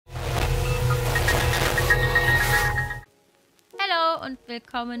Hallo und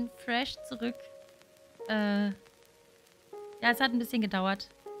willkommen fresh zurück. Ja, es hat ein bisschen gedauert,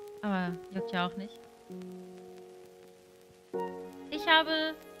 aber juckt ja auch nicht. Ich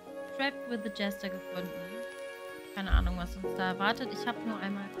habe Trapped with the Jester gefunden. Keine Ahnung, was uns da erwartet. Ich habe nur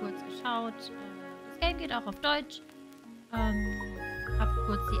einmal kurz geschaut. Das Game geht auch auf Deutsch. Habe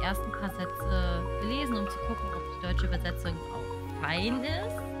kurz die ersten paar Sätze gelesen, um zu gucken, ob die deutsche Übersetzung auch fein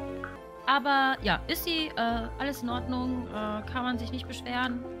ist. Aber ja, ist sie. Alles in Ordnung. Kann man sich nicht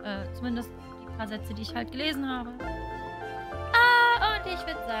beschweren. Zumindest die paar Sätze, die ich halt gelesen habe. Und ich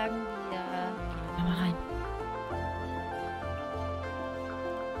würde sagen, wir gehen mal rein.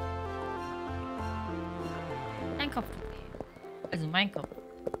 Dein Kopf tut weh. Also mein Kopf.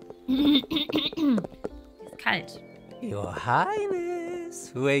 Ist kalt. Your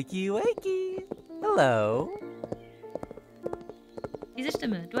Highness, wakey wakey. Hello. Diese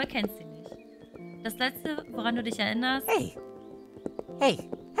Stimme, du erkennst sie nicht. Das letzte, woran du dich erinnerst... Hey. Hey.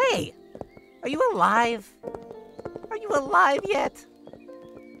 Hey. Are you alive? Are you alive yet?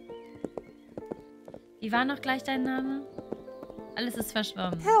 Wie war noch gleich dein Name? Alles ist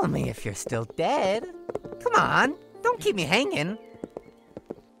verschwommen. Tell me if you're still dead. Come on, don't keep me hanging.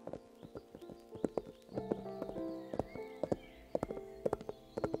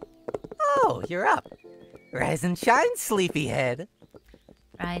 Oh, you're up. Rise and shine, sleepyhead.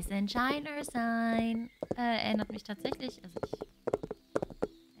 Rise and shine or sign. Erinnert mich tatsächlich, also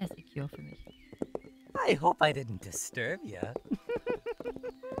er ist secure für mich. I hope I didn't disturb you.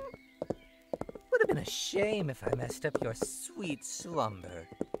 Would have been a shame if I messed up your sweet slumber.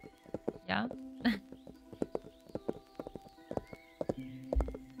 Ja?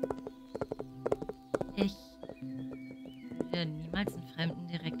 Ich würde niemals einen Fremden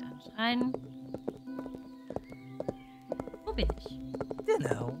direkt anschreien. Wo bin ich?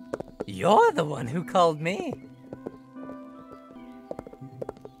 Dunno. You're the one who called me.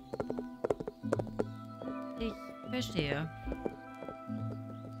 Ich verstehe.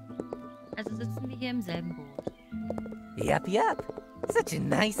 Also sitzen wir hier im selben Boot. Yup, yup. Such a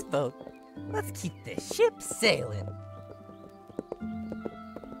nice boat. Let's keep the ship sailing.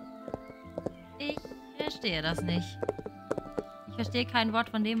 Ich verstehe das nicht. Ich verstehe kein Wort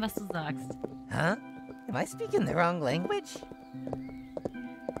von dem, was du sagst. Huh? Am I speaking the wrong language?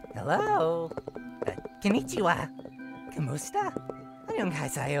 Hello? Konnichiwa? Kamusta?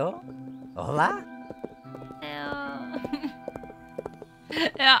 Annyeonghaseyo? Hola?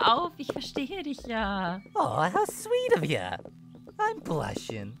 Hör auf, ich verstehe dich ja. Oh, how sweet of you. I'm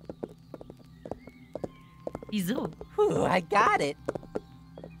blushing. Wieso? Ooh, I got it.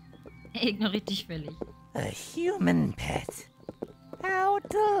 Er ignoriert dich völlig. A human pet. How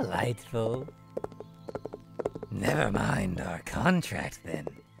delightful. Never mind our contract then.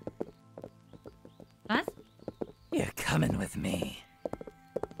 Was? You're coming with me.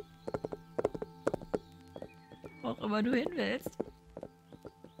 Wo auch immer du hin willst.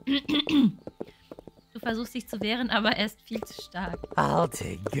 Du versuchst dich zu wehren, aber er ist viel zu stark. I'll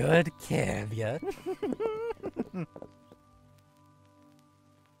take good care of you.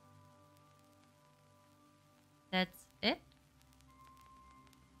 That's it?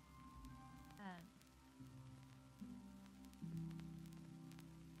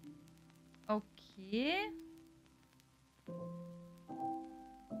 Okay.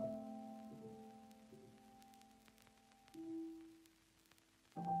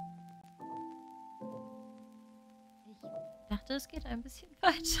 Ich dachte, es geht ein bisschen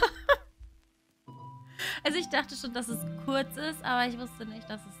weiter. Also ich dachte schon, dass es kurz ist, aber ich wusste nicht,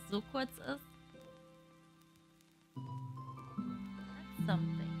 dass es so kurz ist. That's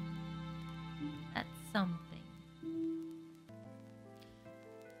something. That's something.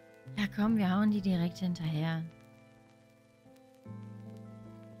 Ja komm, wir hauen die direkt hinterher.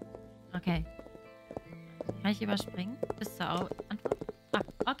 Okay. Kann ich überspringen? Bis zur Antwort? Ah,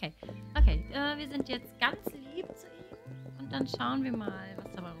 okay. Okay, wir sind jetzt ganz lieb zu ihm. Und dann schauen wir mal,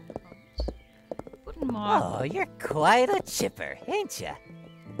 was dabei rumkommt. Guten Morgen. Oh, you're quite a chipper, ain't ya?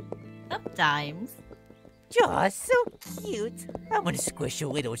 Sometimes. You're so cute. I want to squish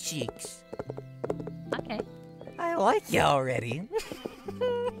your little cheeks. Okay. I like you already.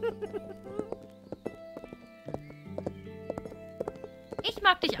 Ich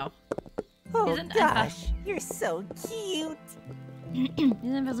mag dich auch. Oh sind einfach- gosh, you're so cute.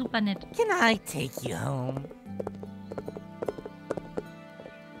 Wir sind super nett. Can I take you home?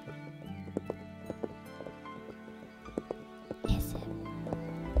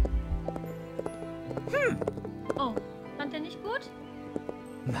 Oh, fand er nicht gut?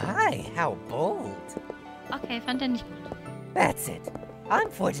 My, how bold. Okay, fand er nicht gut. That's it. I'm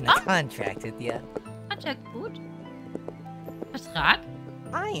forging a contract with you. Fand er gut? Vertrag?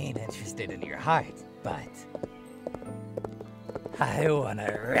 I ain't interested in your heart, but I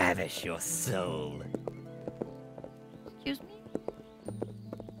wanna ravish your soul. Excuse me?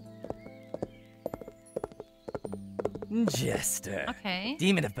 Jester. Okay.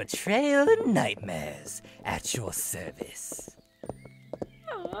 Demon of betrayal and nightmares at your service.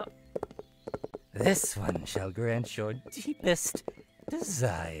 Oh. This one shall grant your deepest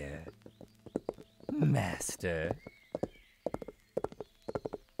desire, Master.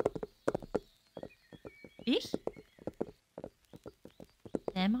 Ich?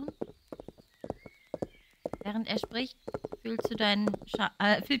 Dämon? Während er spricht, fühlst du einen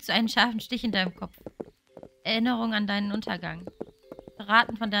scharfen Stich in deinem Kopf. Erinnerung an deinen Untergang.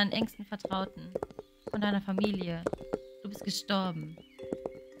 Verraten von deinen engsten Vertrauten. Von deiner Familie. Du bist gestorben.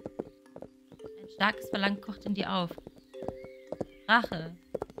 Ein starkes Verlangen kocht in dir auf. Rache.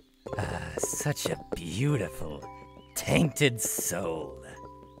 Such a beautiful, tainted soul.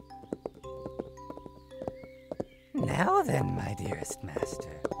 Now then, my dearest master.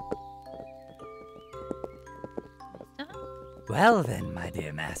 Meister? Well then, my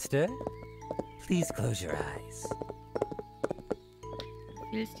dear master. Please close your eyes. Du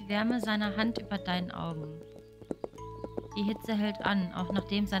fühlst die Wärme seiner Hand über deinen Augen. Die Hitze hält an, auch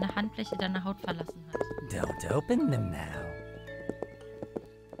nachdem seine Handfläche deine Haut verlassen hat. Don't open them now.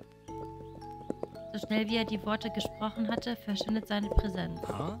 So schnell wie er die Worte gesprochen hatte, verschwindet seine Präsenz.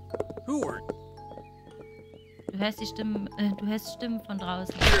 Huh? Who are... Du hörst Stimmen von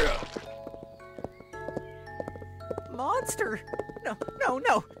draußen. Monster!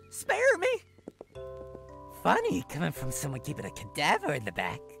 No! Spare me! Funny, coming from someone keeping a cadaver in the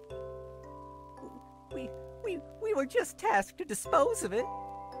back. We were just tasked to dispose of it.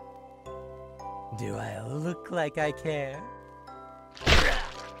 Do I look like I care?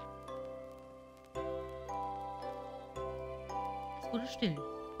 Es wurde still.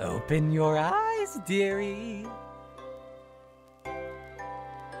 Open your eyes, dearie.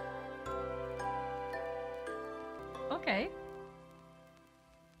 Okay.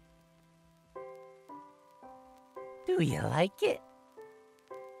 Do you like it?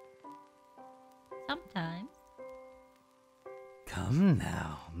 Sometimes. Come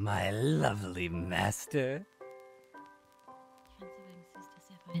now, my lovely master. Ich fand übrigens süß, dass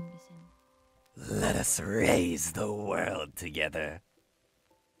er vorhin ein bisschen... Let us raise the world together.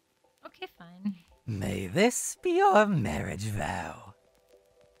 Okay, fine. May this be your marriage vow.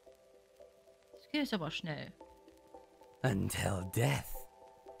 Das geht aber schnell. Until death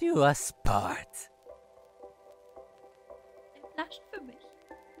do us part. Ein Flaschen für mich.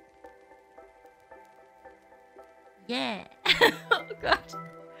 Yeah. Oh Gott.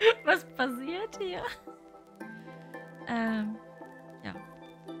 Was passiert hier? Ja.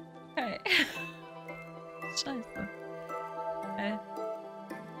 Okay. Scheiße.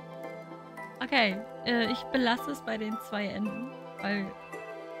 Okay, ich belasse es bei den 2 Enden, weil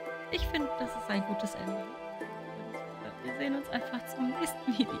ich finde, das ist ein gutes Ende. Und wir sehen uns einfach zum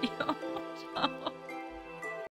nächsten Video. Ciao.